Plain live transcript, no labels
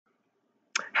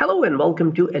Hello and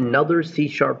welcome to another C#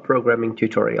 programming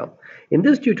tutorial. In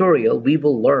this tutorial, we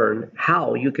will learn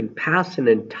how you can pass an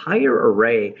entire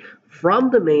array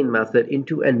from the main method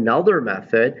into another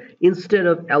method instead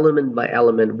of element by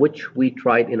element, which we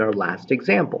tried in our last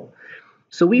example.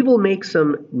 So we will make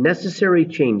some necessary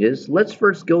changes. Let's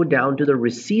first go down to the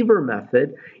receiver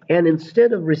method, and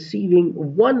instead of receiving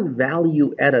one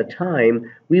value at a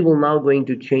time, we will now going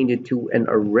to change it to an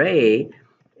array,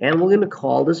 and we're going to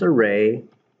call this array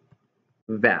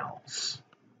vals.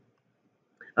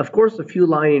 Of course, a few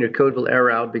lines in your code will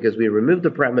error out because we removed the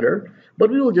parameter,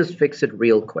 but we will just fix it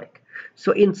real quick.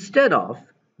 So instead of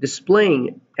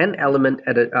displaying an element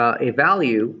at a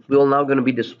value, we will now going to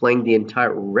be displaying the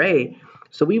entire array.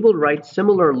 So we will write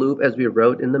similar loop as we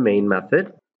wrote in the main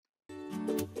method.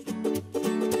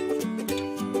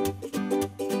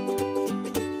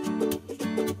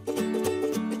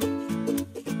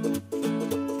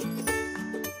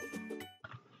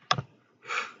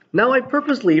 Now I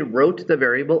purposely wrote the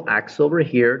variable x over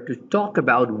here to talk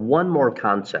about one more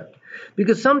concept,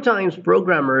 because sometimes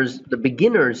programmers, the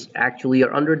beginners, actually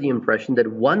are under the impression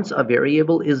that once a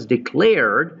variable is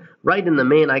declared right in the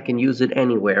main, I can use it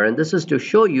anywhere. And this is to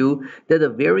show you that the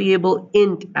variable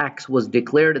int x was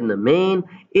declared in the main.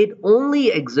 It only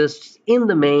exists in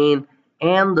the main,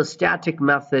 and the static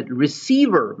method,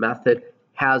 receiver method,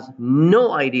 has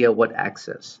no idea what x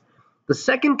is. The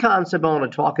second concept I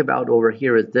want to talk about over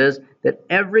here is this, that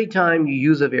every time you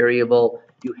use a variable,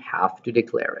 you have to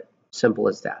declare it. Simple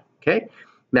as that, okay?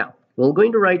 Now, we're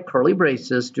going to write curly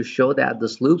braces to show that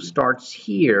this loop starts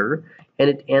here and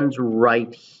it ends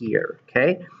right here,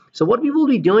 okay? So what we will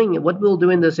be doing, what we'll do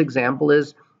in this example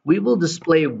is we will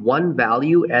display one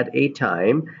value at a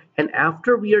time, and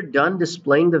after we are done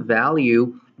displaying the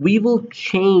value, we will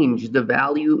change the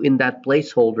value in that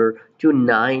placeholder to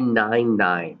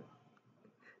 999.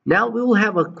 Now we will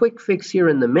have a quick fix here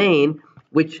in the main,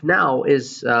 which now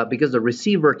is because the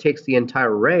receiver takes the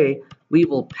entire array, we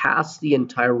will pass the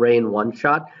entire array in one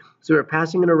shot. So we're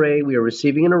passing an array, we are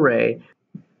receiving an array.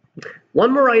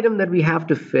 One more item that we have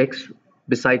to fix,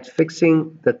 besides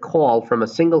fixing the call from a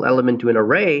single element to an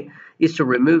array, is to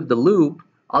remove the loop.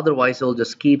 Otherwise, it'll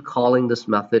just keep calling this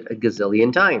method a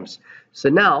gazillion times. So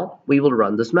now we will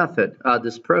run this method,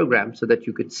 this program, so that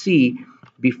you could see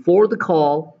before the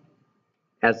call,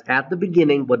 as at the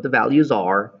beginning, what the values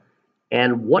are,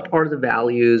 and what are the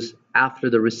values after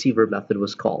the receiver method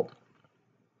was called.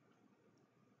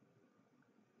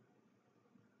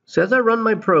 So as I run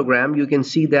my program, you can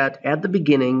see that at the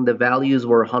beginning, the values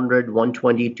were 100,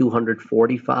 120,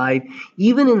 245.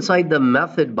 Even inside the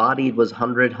method body, it was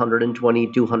 100,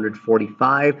 120,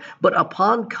 245. But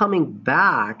upon coming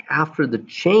back after the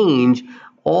change,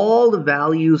 all the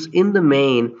values in the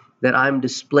main that I'm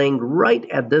displaying right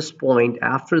at this point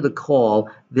after the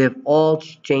call, they've all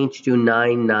changed to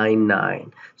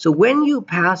 999. So when you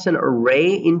pass an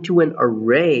array into an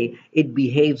array, it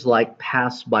behaves like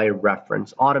pass by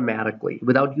reference automatically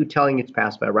without you telling it's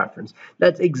pass by reference.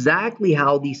 That's exactly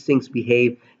how these things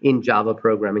behave in Java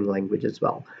programming language as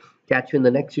well. Catch you in the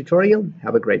next tutorial.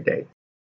 Have a great day.